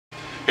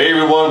Hey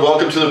everyone,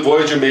 welcome to the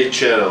Voyager Mate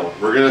channel.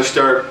 We're going to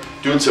start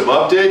doing some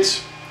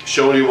updates,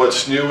 showing you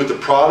what's new with the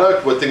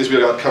product, what things we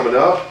got coming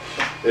up,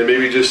 and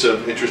maybe just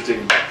some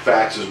interesting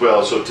facts as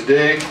well. So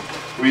today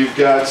we've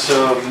got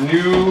some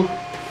new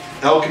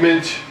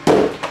Alchemint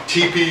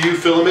TPU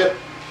filament.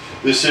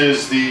 This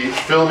is the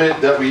filament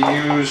that we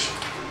use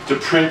to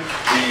print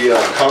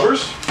the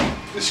covers,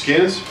 the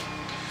skins.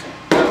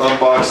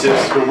 Unbox this.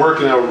 It's been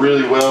working out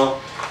really well.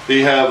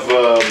 They have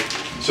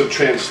some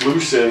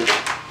translucent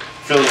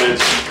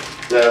filaments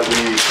that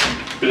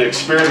we've been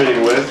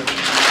experimenting with,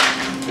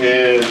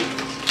 and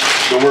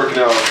they're working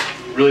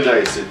out really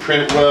nice. They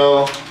print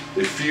well,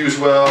 they fuse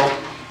well,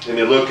 and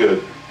they look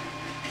good.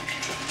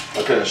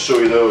 I'll kind of show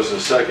you those in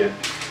a second.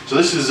 So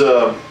this is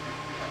a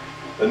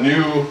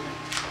new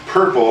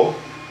purple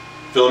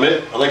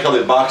filament. I like how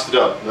they boxed it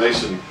up,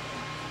 nice and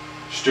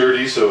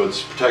sturdy, so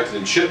it's protected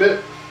in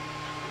shipment.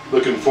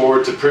 Looking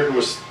forward to printing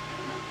with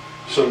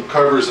some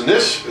covers in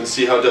this and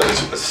see how it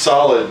does. It's a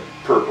solid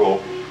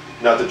purple,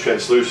 not the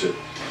translucent.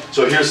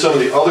 So here's some of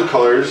the other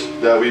colors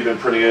that we've been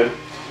printing in.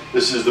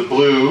 This is the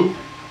blue.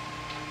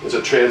 It's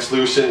a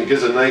translucent. It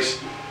gives a nice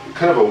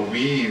kind of a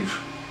weave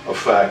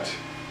effect.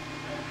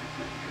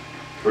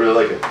 I really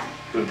like it.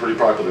 It's been pretty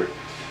popular.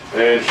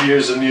 And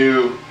here's a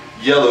new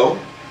yellow.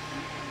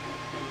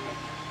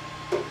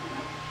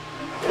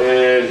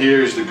 And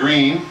here's the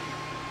green.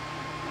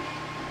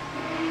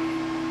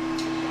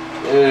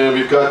 And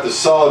we've got the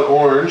solid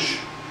orange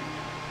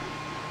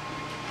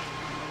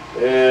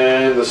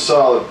and the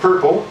solid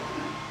purple.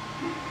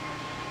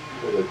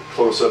 Get a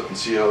close up and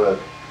see how the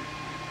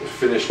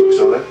finish looks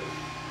on it.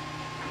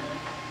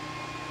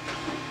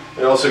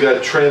 And also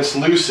got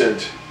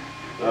translucent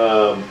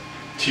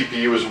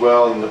TPU as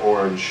well in the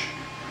orange.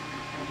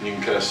 You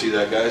can kind of see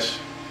that, guys.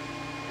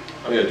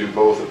 I'm going to do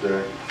both up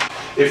there.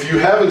 If you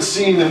haven't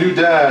seen the new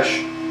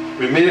dash,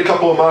 we've made a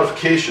couple of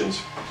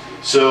modifications.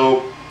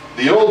 So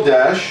the old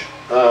dash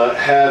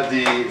had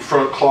the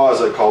front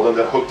claws, I call them,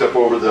 that hooked up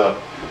over the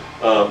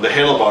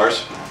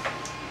handlebars.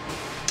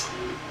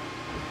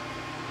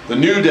 The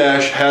new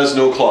dash has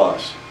no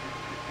claws.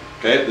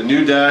 Okay, the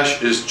new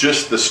dash is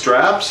just the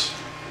straps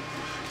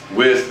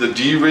with the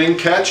D-ring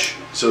catch,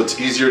 so it's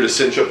easier to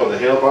cinch up on the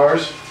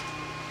handlebars.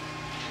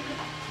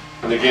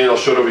 And again, I'll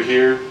show it over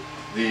here,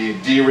 the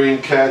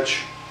D-ring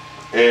catch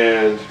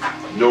and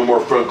no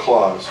more front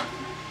claws.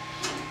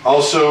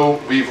 Also,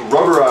 we've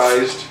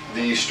rubberized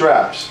the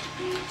straps.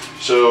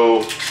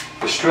 So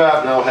the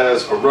strap now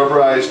has a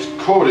rubberized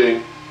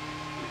coating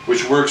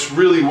which works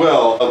really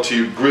well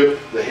to grip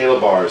the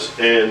handlebars,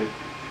 and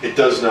it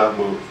does not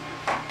move.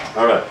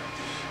 Alright,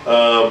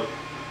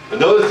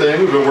 another thing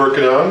we've been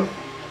working on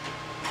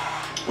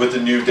with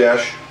the new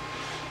dash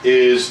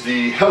is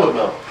the helmet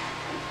mount.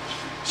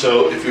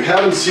 So if you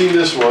haven't seen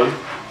this one,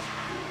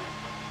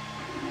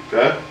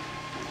 okay,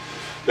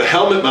 the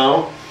helmet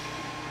mount,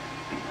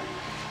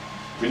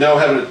 we now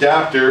have an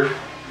adapter,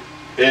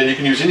 and you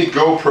can use any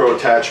GoPro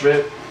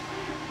attachment.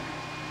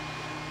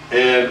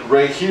 And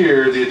right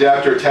here, the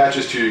adapter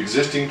attaches to your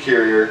existing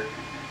carrier,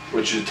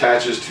 which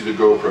attaches to the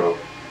GoPro.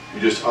 You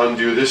just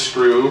undo this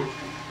screw,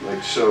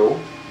 like so,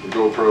 the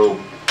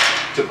GoPro,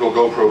 typical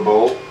GoPro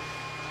bolt,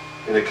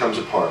 and it comes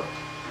apart.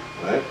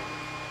 Right?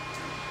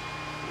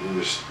 You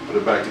just put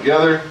it back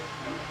together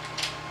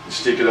and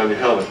stick it on your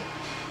helmet.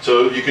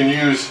 So you can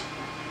use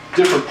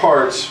different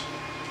parts.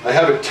 I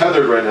have it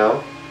tethered right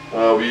now.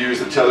 We use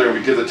the tether, and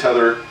we get the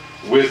tether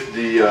with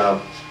the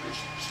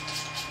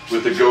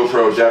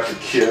GoPro adapter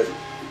kit.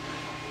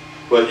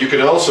 But you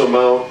can also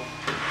mount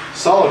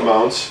solid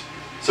mounts,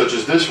 such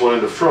as this one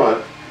in the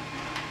front.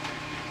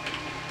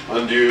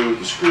 Undo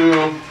the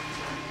screw,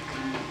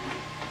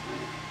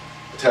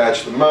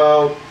 attach the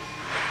mount.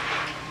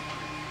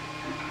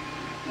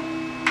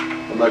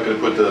 I'm not going to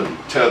put the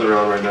tether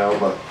on right now,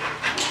 but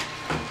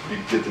you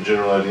get the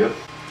general idea.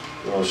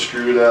 I'll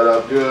screw that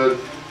up good.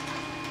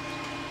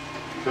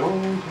 Come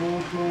on, come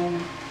on, come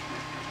on.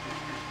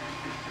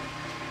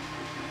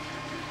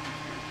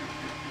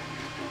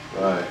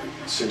 Alright,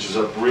 cinches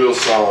up real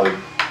solid.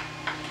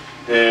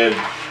 And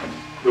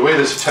the way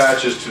this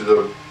attaches to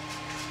the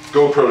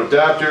GoPro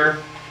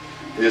adapter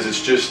is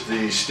it's just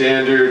the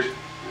standard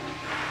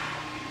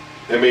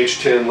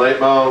MH10 light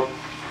mount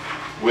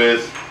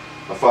with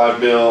a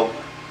 5mm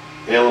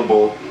Allen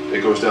bolt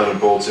that goes down and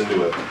bolts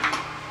into it.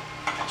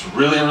 It's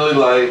really, really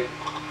light.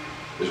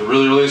 It's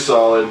really, really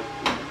solid.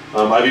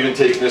 I've even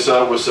taken this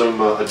out with some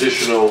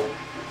additional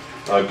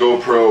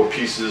GoPro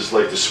pieces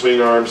like the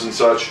swing arms and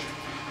such,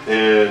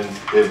 and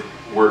it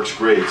works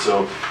great.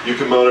 So you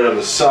can mount it on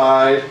the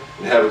side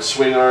and have it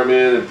swing arm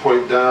in and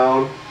point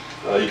down.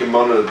 You can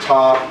mount it at the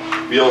top.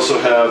 We also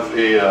have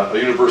a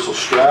universal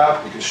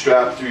strap. You can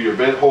strap through your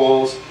vent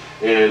holes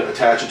and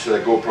attach it to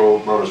that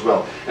GoPro mount as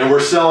well. And we're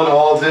selling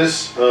all of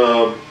this.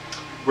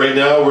 Right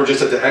now we're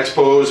just at the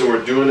expos, and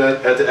we're doing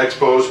that at the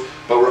expos,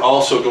 but we're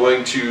also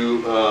going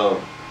to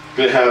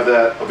have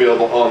that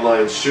available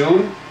online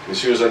soon, as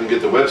soon as I can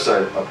get the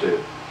website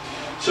updated.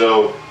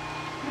 So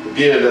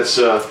again, that's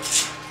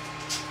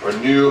our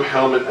new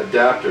helmet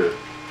adapter.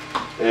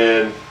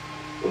 And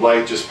The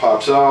light just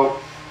pops out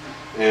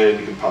and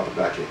you can pop it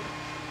back in.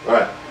 All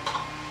right.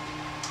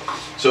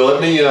 So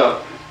let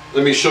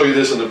me show you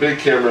this on the big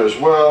camera as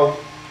well.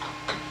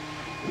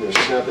 I'm gonna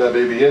snap that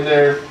baby in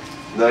there.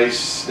 Nice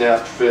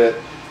snap fit.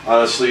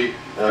 Honestly,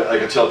 I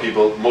can tell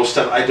people most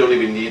of the time I don't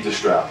even need the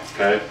strap.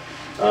 Okay.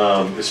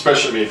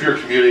 Especially, I mean, if you're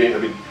commuting, I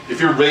mean,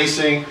 if you're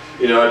racing,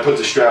 you know, I put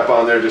the strap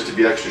on there just to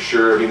be extra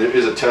sure. I mean, there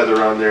is a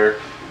tether on there,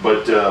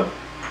 but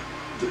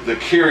the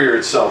carrier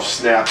itself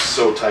snaps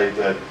so tight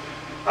that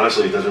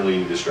honestly it doesn't really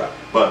need the strap.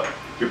 But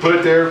you put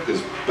it there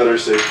because better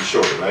safe than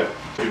sorry, right?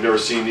 If you've never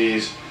seen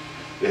these,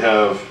 they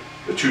have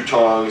the two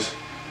tongs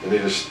and they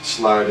just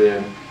slide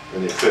in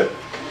and they fit.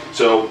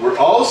 So we're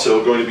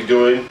also going to be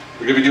doing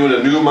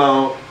a new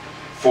mount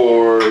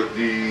for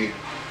the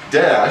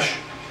dash.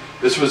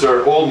 This was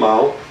our old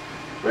mount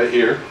right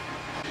here,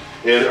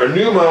 and our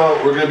new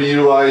mount we're going to be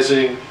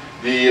utilizing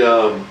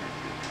a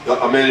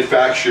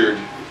manufactured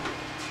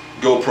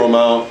GoPro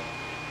mount.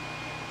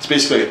 It's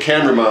basically a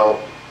camera mount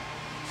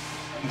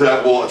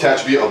that will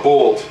attach via a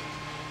bolt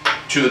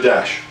to the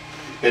dash,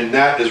 and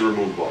that is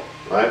removable,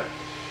 right?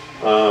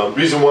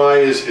 Reason why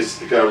is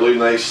it's got a really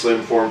nice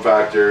slim form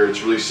factor.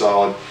 It's really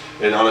solid,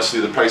 and honestly,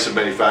 the price of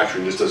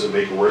manufacturing just doesn't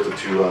make it worth it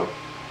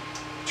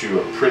to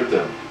print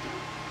them.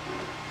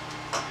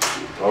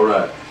 All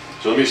right,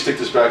 so let me stick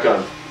this back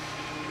on.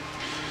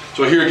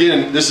 So here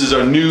again, this is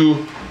our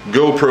new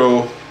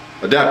GoPro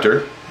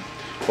adapter.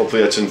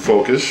 Hopefully that's in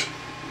focus.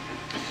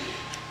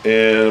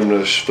 And I'm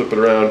going to flip it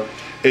around.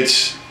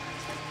 It's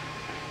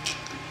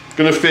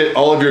going to fit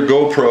all of your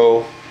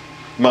GoPro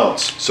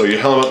mounts. So your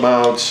helmet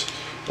mounts,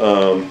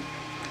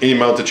 any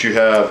mount that you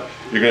have,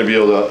 you're going to be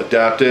able to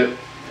adapt it.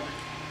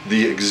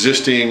 The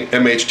existing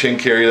MH10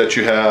 carrier that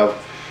you have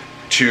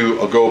to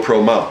a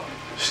GoPro mount.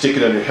 Stick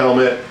it on your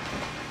helmet.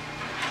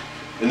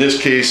 In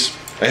this case,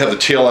 I have the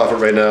tail off it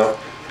right now,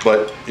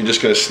 but you're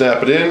just going to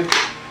snap it in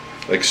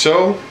like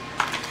so.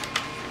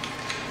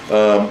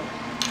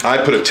 I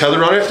put a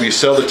tether on it. We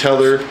sell the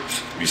tether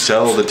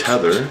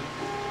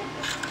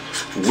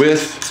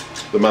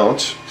with the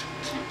mounts.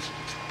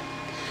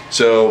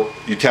 So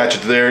you attach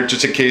it there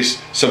just in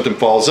case something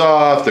falls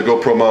off, the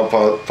GoPro mount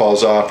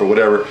falls off or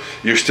whatever,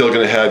 you're still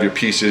going to have your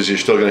pieces, you're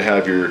still going to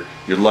have your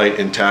light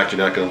intact, you're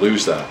not going to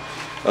lose that.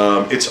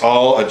 It's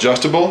all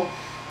adjustable,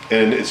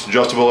 and it's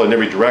adjustable in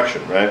every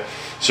direction, right?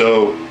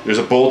 So there's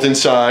a bolt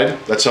inside,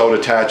 that's how it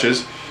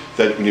attaches,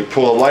 that when you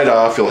pull the light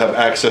off, you'll have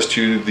access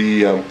to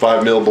the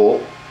 5mm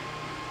bolt.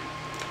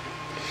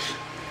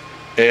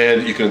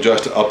 And you can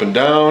adjust it up and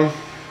down,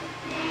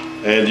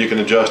 and you can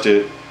adjust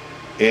it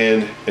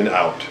in and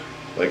out,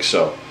 like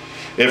so.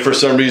 If for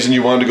some reason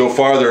you wanted to go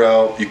farther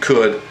out, you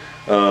could,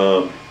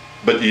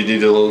 but you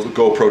need a little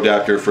GoPro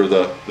adapter for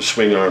the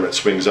swing arm that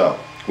swings up,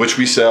 which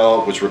we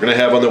sell, which we're going to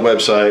have on the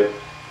website.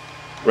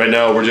 Right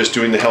now we're just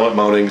doing the helmet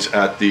mountings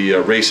at the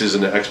races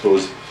and the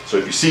expos. So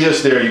if you see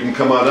us there, you can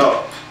come on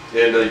up,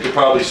 and you can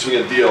probably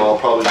swing a deal. I'll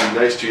probably be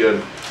nice to you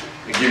and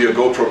give you a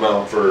GoPro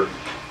mount for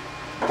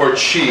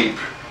cheap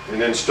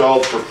and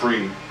installed for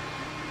free.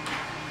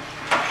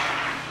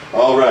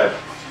 All right,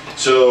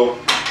 so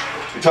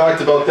we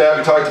talked about that.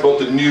 We talked about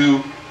the new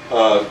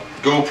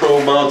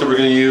GoPro mount that we're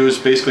going to use,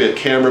 basically a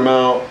camera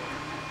mount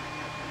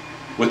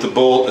with the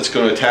bolt that's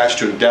going to attach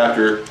to an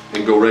adapter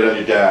and go right on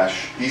your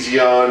dash. Easy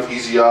on,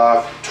 easy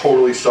off,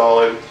 totally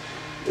solid.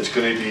 It's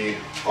going to be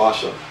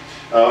awesome.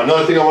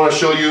 Another thing I want to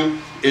show you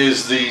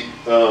is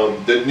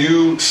the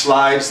new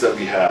slides that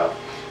we have,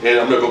 and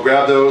I'm going to go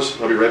grab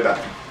those. I'll be right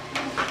back.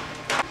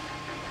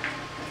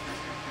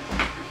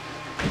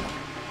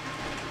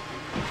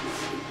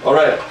 All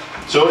right,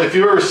 so if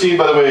you've ever seen,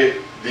 by the way,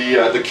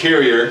 the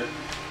carrier,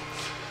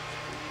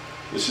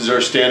 this is our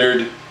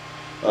standard,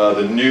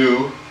 the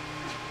new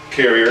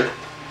carrier.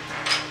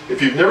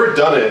 If you've never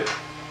done it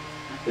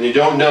and you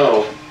don't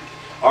know,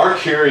 our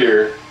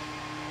carrier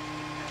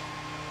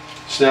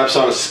snaps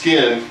on a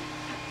skin.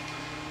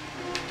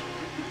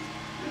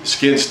 The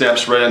skin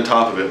snaps right on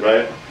top of it,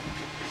 right?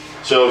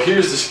 So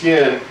here's the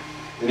skin,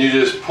 and you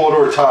just pull it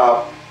over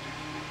top,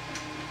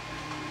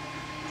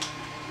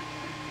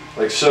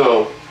 like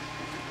so.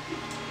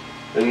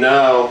 And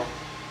now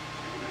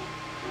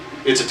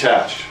it's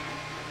attached.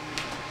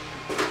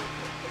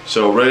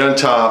 So right on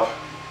top,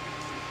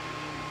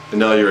 and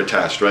now you're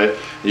attached, right?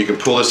 And you can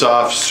pull this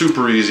off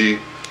super easy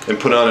and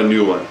put on a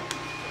new one.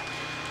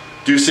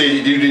 Do say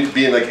you do need to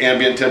be in like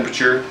ambient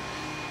temperature.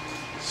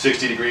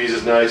 60 degrees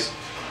is nice.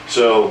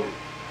 So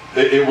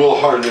it will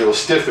harden, it will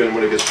stiffen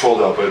when it gets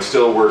pulled out, but it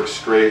still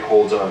works great,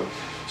 holds on.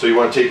 So you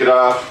want to take it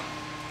off,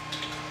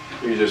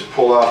 you just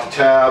pull off the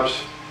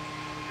tabs,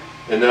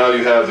 and now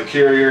you have the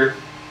carrier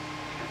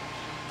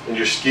and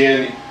your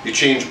skin. You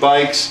change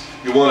bikes,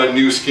 you want a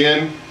new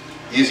skin,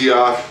 easy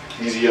off,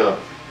 easy on.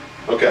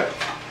 Okay.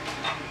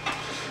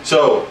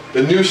 So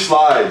the new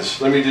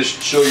slides, let me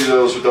just show you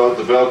those without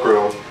the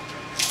Velcro.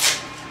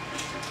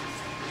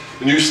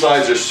 The new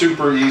slides are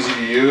super easy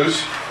to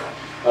use.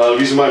 The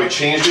reason why we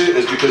changed it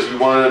is because we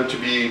wanted them to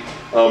be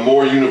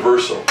more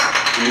universal.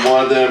 We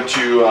wanted them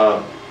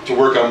to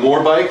work on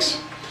more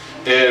bikes,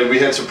 and we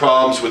had some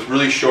problems with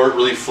really short,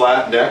 really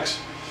flat necks.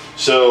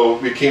 So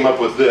we came up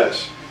with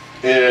this.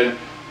 And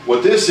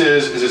what this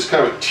is it's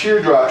kind of a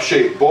teardrop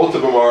shape. Both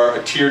of them are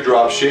a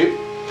teardrop shape.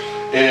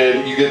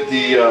 And you get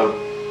the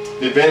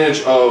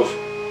advantage of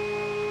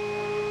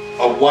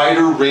a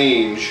wider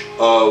range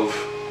of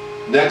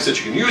necks that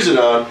you can use it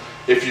on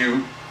if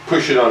you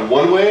push it on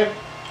one way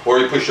or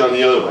you push it on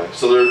the other way.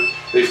 So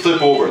they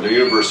flip over, they're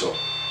universal.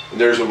 And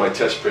there's one of my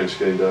test prints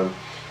getting done.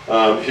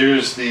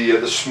 Here's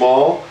the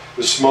small.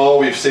 The small,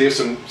 we've saved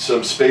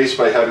some space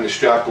by having the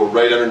strap go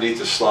right underneath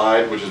the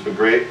slide, which has been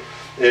great.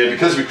 And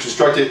because we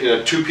constructed in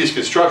a two-piece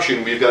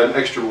construction, we've got an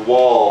extra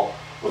wall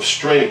of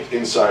strength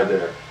inside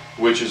there,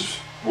 which is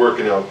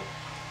working out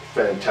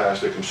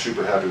fantastic. I'm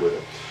super happy with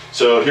it.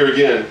 So here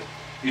again,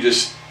 you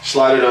just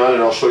slide it on,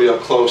 and I'll show you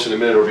up close in a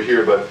minute over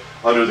here, but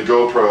under the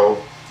GoPro,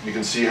 you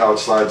can see how it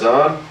slides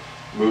on,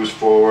 moves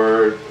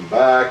forward and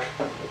back,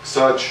 like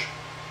such.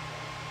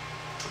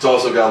 It's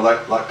also got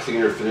a lot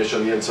cleaner finish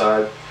on the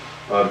inside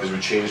because we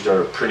changed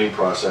our printing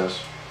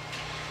process.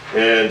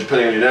 And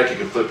depending on your neck, you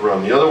can flip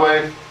around the other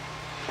way.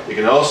 You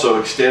can also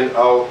extend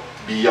out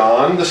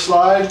beyond the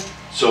slide.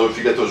 So if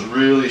you get those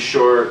really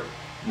short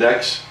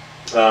necks,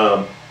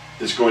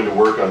 it's going to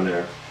work on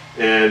there.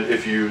 And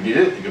if you need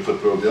it, you can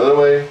flip it over the other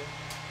way,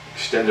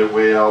 extend it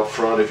way out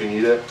front if you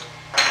need it.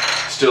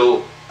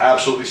 Still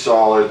absolutely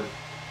solid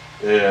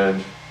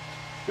and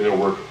it'll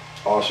work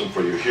awesome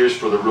for you. Here's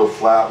for the real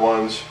flat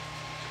ones.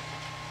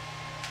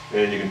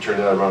 And you can turn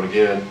that around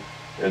again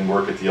and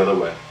work it the other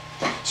way.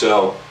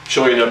 So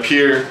showing up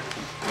here,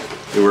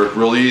 they work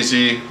real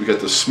easy. We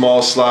got the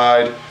small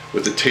slide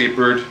with the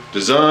tapered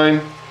design,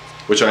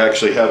 which I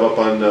actually have up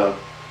on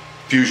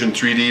Fusion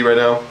 3D right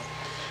now.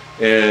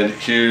 And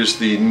here's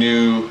the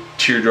new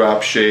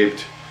teardrop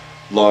shaped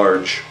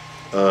large.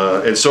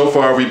 And so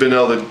far we've been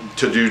able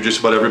to do just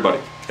about everybody.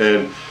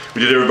 And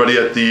we did everybody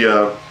at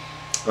the,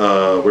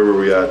 where were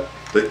we at?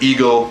 The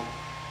Eagle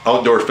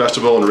Outdoor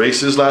Festival and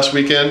Races last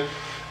weekend.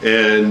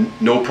 And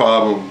no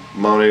problem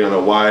mounting on a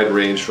wide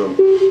range from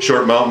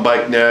short mountain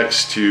bike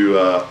necks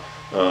to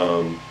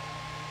some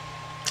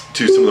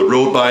of the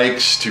road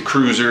bikes to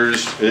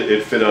cruisers.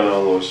 It fit on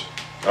all those.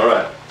 All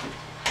right.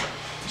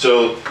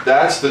 So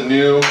that's the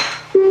new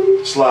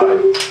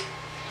slide.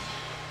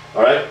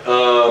 All right.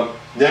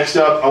 Next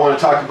up, I want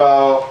to talk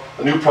about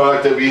a new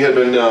product that we had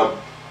been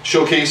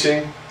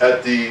showcasing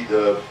at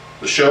the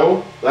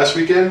show last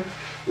weekend.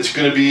 It's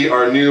going to be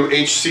our new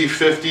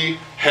HC50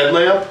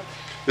 headlamp.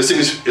 This thing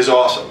is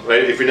awesome,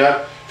 right? If you're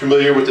not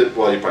familiar with it,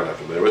 well, you're probably not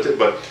familiar with it,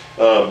 but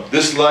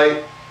this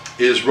light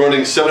is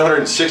running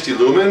 760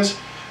 lumens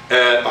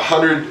at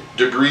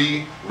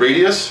 100-degree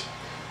radius.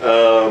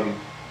 I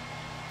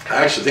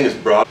actually think it's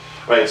broad.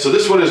 Right, so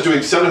this one is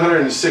doing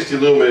 760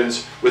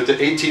 lumens with the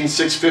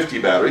 18650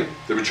 battery,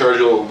 the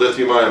rechargeable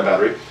lithium-ion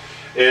battery,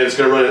 and it's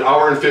going to run an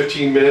hour and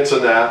 15 minutes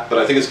on that, but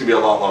I think it's going to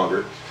be a lot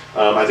longer.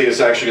 I think it's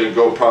actually going to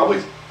go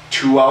probably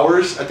 2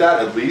 hours at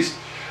that, at least.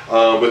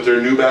 With their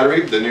new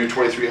battery, the new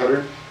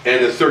 2300,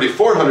 and the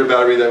 3400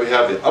 battery that we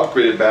have, the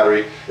upgraded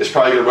battery, is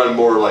probably going to run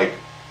more like,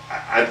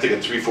 I'm thinking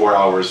 3-4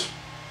 hours,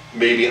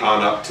 maybe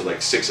on up to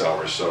like 6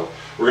 hours. So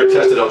we're going to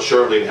test it out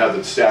shortly and have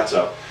the stats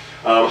up.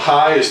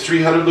 High is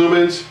 300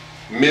 lumens,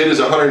 mid is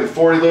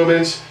 140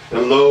 lumens,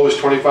 and low is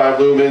 25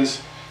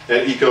 lumens,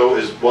 and eco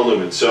is 1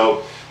 lumen.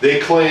 So they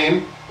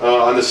claim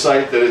on the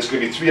site that it's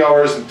going to be 3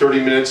 hours and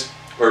 30 minutes,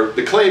 or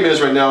the claim is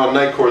right now on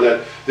Nightcore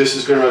that this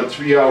is going to run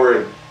 3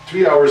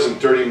 hours and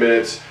 30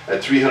 minutes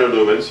at 300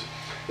 lumens.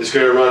 It's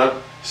going to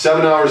run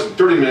 7 hours and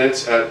 30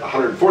 minutes at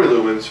 140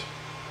 lumens,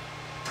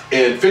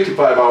 and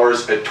 55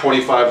 hours at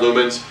 25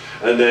 lumens,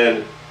 and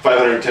then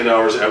 510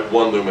 hours at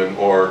 1 lumen,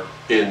 or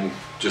in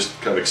just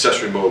kind of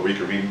accessory mode where you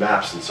can read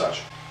maps and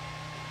such.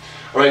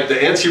 All right, the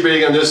ANSI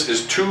rating on this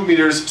is 2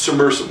 meters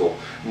submersible.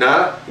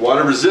 Not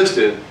water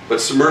resistant, but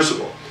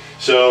submersible.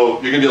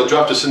 So you're going to be able to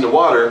drop this in the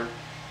water,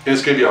 and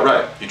it's going to be all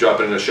right. You drop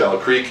it in a shallow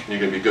creek, and you're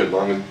going to be good, as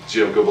long as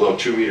you don't go below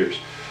 2 meters.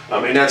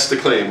 And that's the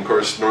claim. Of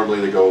course,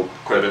 normally they go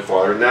quite a bit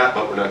farther than that,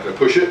 but we're not going to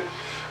push it.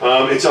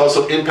 It's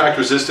also impact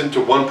resistant to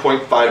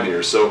 1.5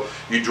 meters. So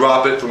you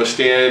drop it from a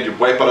stand, you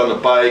wipe it on the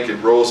bike, it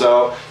rolls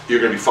out, you're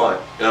going to be fine.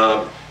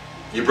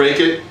 You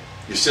break it,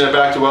 you send it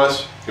back to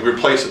us, and we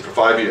replace it for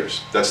 5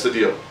 years. That's the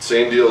deal.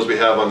 Same deal as we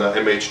have on the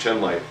MH10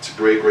 light. It's a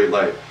great, great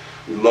light.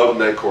 We love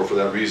Nightcore for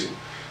that reason.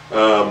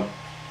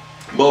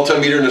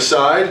 Multimeter in the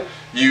side,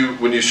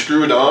 when you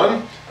screw it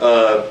on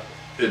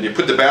and you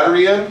put the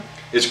battery in,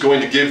 it's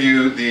going to give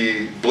you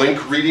the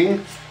blink reading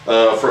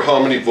for how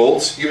many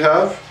volts you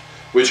have,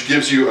 which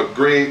gives you a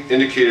great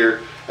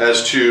indicator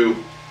as to,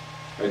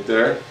 right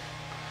there,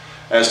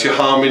 as to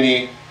how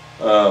many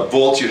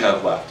volts you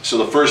have left. So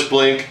the first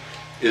blink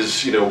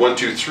is 1,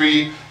 2,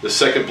 3. The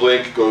second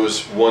blink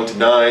goes 1 to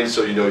 9,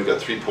 so you know you've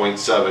got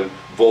 3.7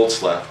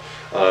 volts left.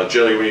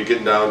 Generally, when you're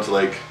getting down to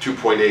like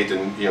 2.8,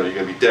 then you're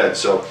going to be dead.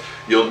 So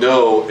you'll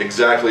know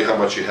exactly how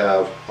much you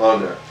have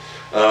on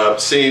there.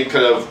 Same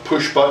kind of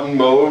push button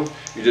mode.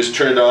 You just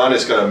turn it on.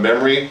 It's got a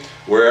memory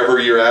wherever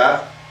you're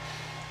at.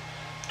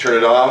 Turn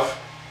it off.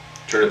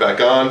 Turn it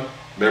back on.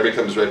 memory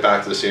comes right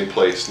back to the same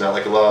place. Not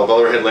like a lot of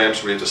other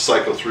headlamps where you have to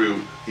cycle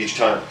through each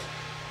time.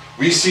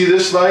 We see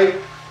this light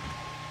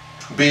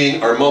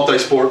being our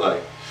multi-sport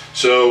light.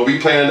 So we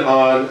plan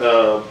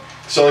on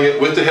selling it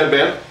with the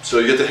headband. So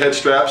you get the head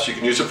straps, you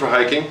can use it for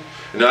hiking.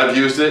 And I've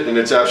used it and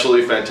it's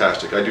absolutely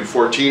fantastic. I do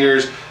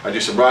 14ers, I do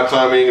some rock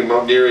climbing and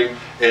mountaineering,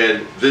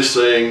 and this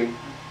thing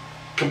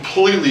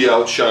completely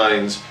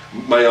outshines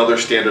my other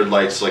standard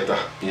lights like the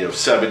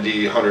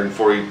 70,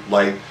 140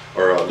 light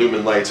or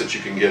lumen lights that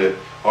you can get at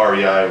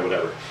REI or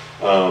whatever.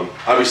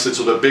 Obviously it's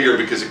a little bit bigger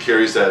because it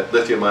carries that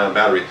lithium ion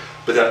battery,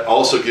 but that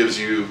also gives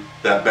you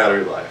that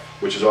battery life,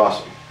 which is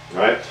awesome,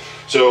 right?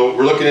 So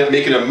we're looking at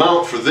making a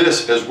mount for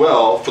this as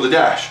well for the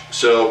dash.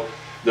 So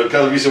the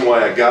kind of reason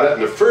why I got it in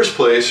the first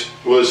place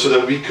was so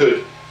that we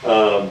could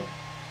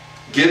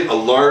get a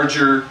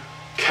larger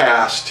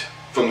cast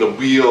from the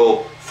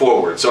wheel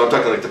forward. So I'm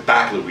talking like the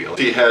back of the wheel.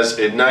 It has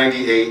a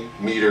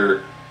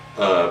 98-meter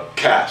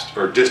cast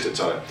or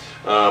distance on it.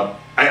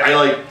 I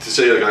like to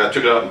say, like, I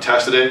took it out and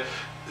tested it.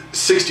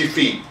 60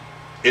 feet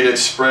in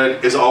its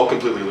spread is all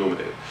completely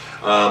illuminated.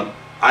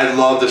 I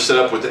love the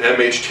setup with the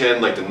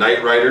MH10, like the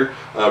Night Rider.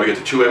 We got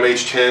the two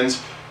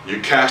MH10s.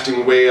 You're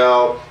casting way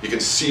out, you can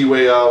see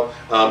way out,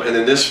 and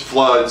then this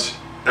floods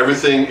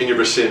everything in your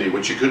vicinity,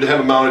 which you could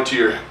have mounted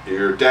to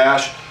your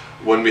dash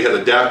when we have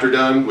the adapter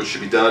done, which should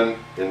be done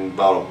in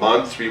about a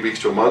month, 3 weeks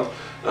to a month.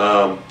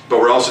 But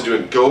we're also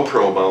doing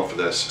GoPro mount for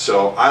this.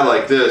 So I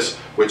like this,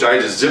 which I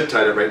just zip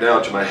tied it right now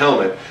to my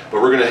helmet,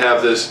 but we're gonna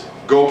have this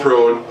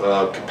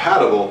GoPro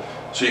compatible,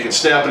 so you can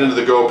snap it into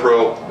the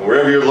GoPro, and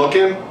wherever you're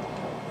looking,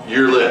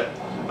 you're lit.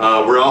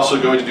 We're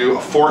also going to do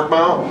a fork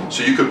mount,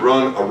 so you could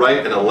run a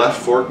right and a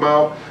left fork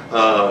mount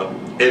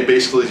and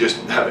basically just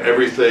have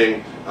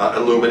everything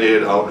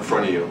illuminated out in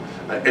front of you.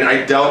 And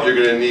I doubt you're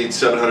going to need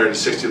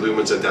 760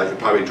 lumens at that. You'll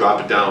probably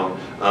drop it down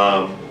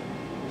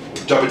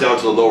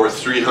to the lower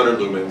 300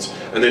 lumens,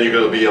 and then you're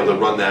going to be able to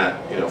run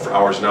that, for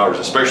hours and hours,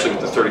 especially with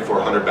the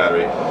 3400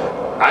 battery.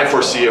 I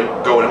foresee it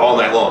going all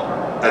night long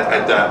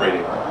at that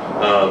rating.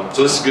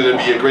 So this is going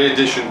to be a great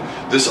addition.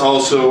 This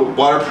also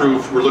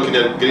waterproof. We're looking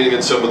at getting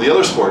in some of the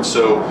other sports,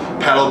 so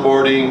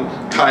paddleboarding,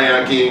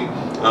 kayaking.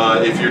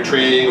 If you're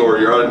training or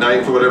you're out at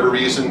night for whatever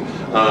reason,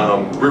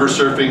 river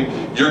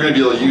surfing, you're going to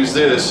be able to use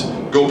this.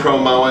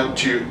 GoPro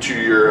mount it to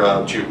your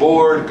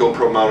board,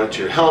 GoPro mount it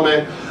to your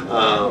helmet,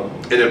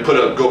 and then put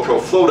a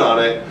GoPro float on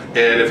it.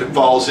 And if it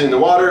falls in the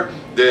water,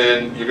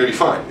 then you're going to be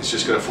fine. It's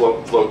just going to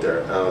float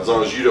there. As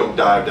long as you don't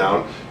dive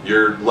down,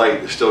 your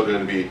light is still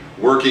going to be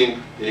working,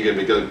 and you're going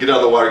to be able to get out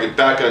of the water, get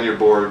back on your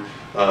board,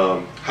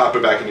 hop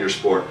it back into your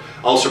sport.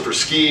 Also for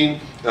skiing,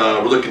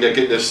 we're looking at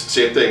getting this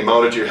same thing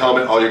mounted to your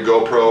helmet, all your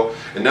GoPro,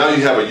 and now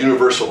you have a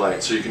universal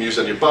light, so you can use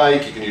it on your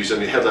bike, you can use it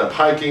on your headlamp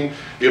hiking,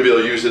 you'll be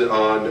able to use it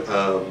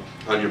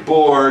on your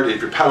board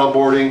if you're paddle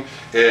boarding,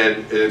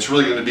 and it's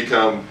really going to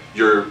become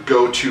your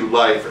go-to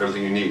light for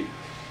everything you need.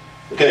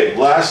 Okay,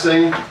 last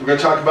thing we're going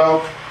to talk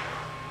about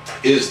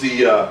is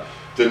the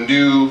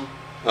new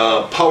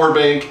power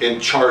bank and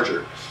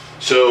charger.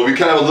 So we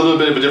kind of have a little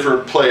bit of a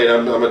different play, and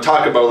I'm going to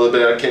talk about it a little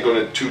bit. I can't go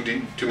into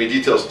too many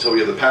details until we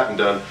have the patent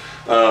done.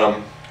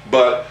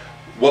 But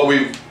what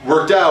we've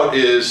worked out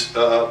is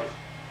a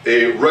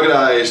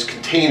ruggedized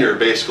container,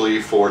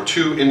 basically, for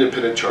 2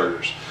 independent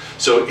chargers.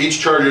 So each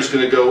charger is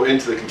going to go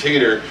into the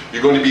container.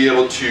 You're going to be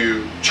able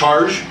to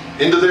charge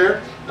into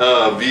there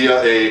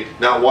via a,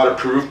 not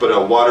waterproof, but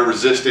a water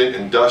resistant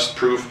and dust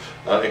proof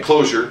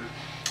enclosure.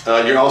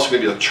 You're also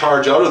going to be able to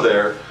charge out of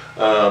there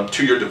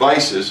to your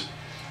devices,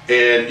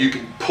 and you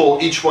can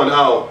pull each one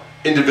out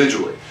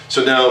individually.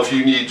 So now if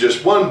you need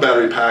just one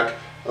battery pack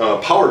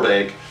power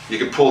bank, you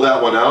can pull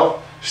that one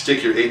out,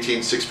 stick your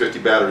 18650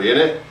 battery in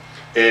it,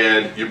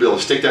 and you'll be able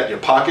to stick that in your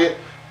pocket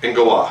and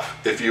go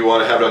off. If you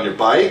want to have it on your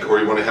bike, or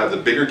you want to have the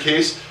bigger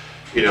case,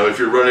 if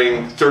you're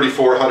running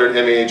 3400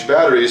 mAh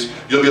batteries,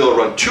 you'll be able to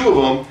run 2 of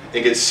them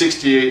and get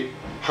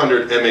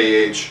 6800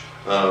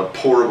 mAh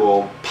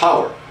portable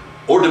power,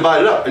 or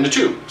divide it up into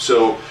 2.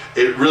 So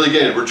it really,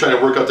 again, we're trying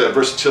to work out that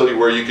versatility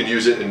where you can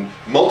use it in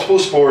multiple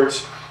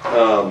sports,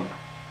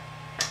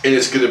 and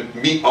it's going to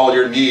meet all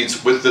your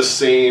needs with the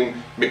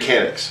same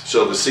mechanics.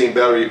 So the same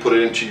battery you put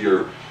it into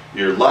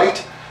your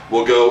light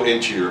will go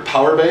into your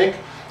power bank.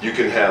 You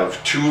can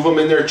have 2 of them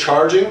in there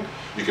charging.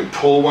 You can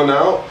pull one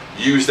out,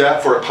 use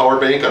that for a power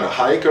bank on a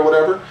hike or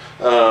whatever.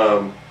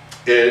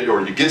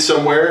 Or you get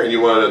somewhere and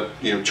you want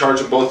to charge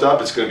them both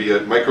up. It's going to be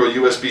a micro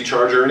USB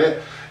charger in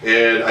it.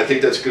 And I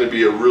think that's going to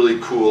be a really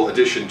cool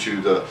addition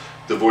to the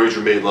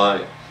Voyager made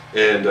line.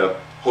 And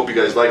hope you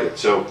guys like it.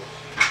 So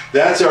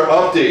that's our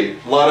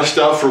update. A lot of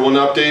stuff for one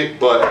update,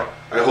 but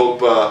I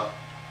hope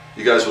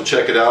you guys will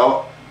check it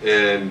out.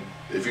 And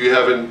if you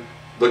haven't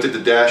looked at the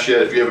dash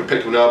yet, if you haven't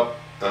picked one up,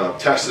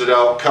 tested it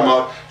out, come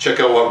out, check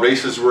out what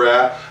races we're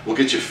at. We'll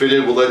get you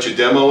fitted, we'll let you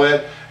demo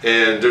it.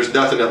 And there's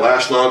nothing that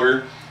lasts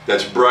longer,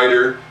 that's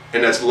brighter,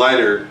 and that's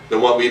lighter than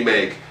what we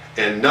make.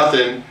 And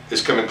nothing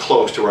is coming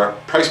close to our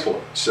price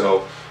point.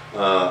 So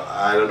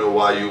I don't know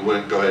why you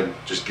wouldn't go ahead and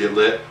just get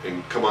lit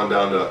and come on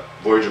down to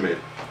Voyager Made.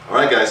 All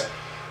right, guys,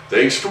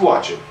 thanks for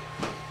watching.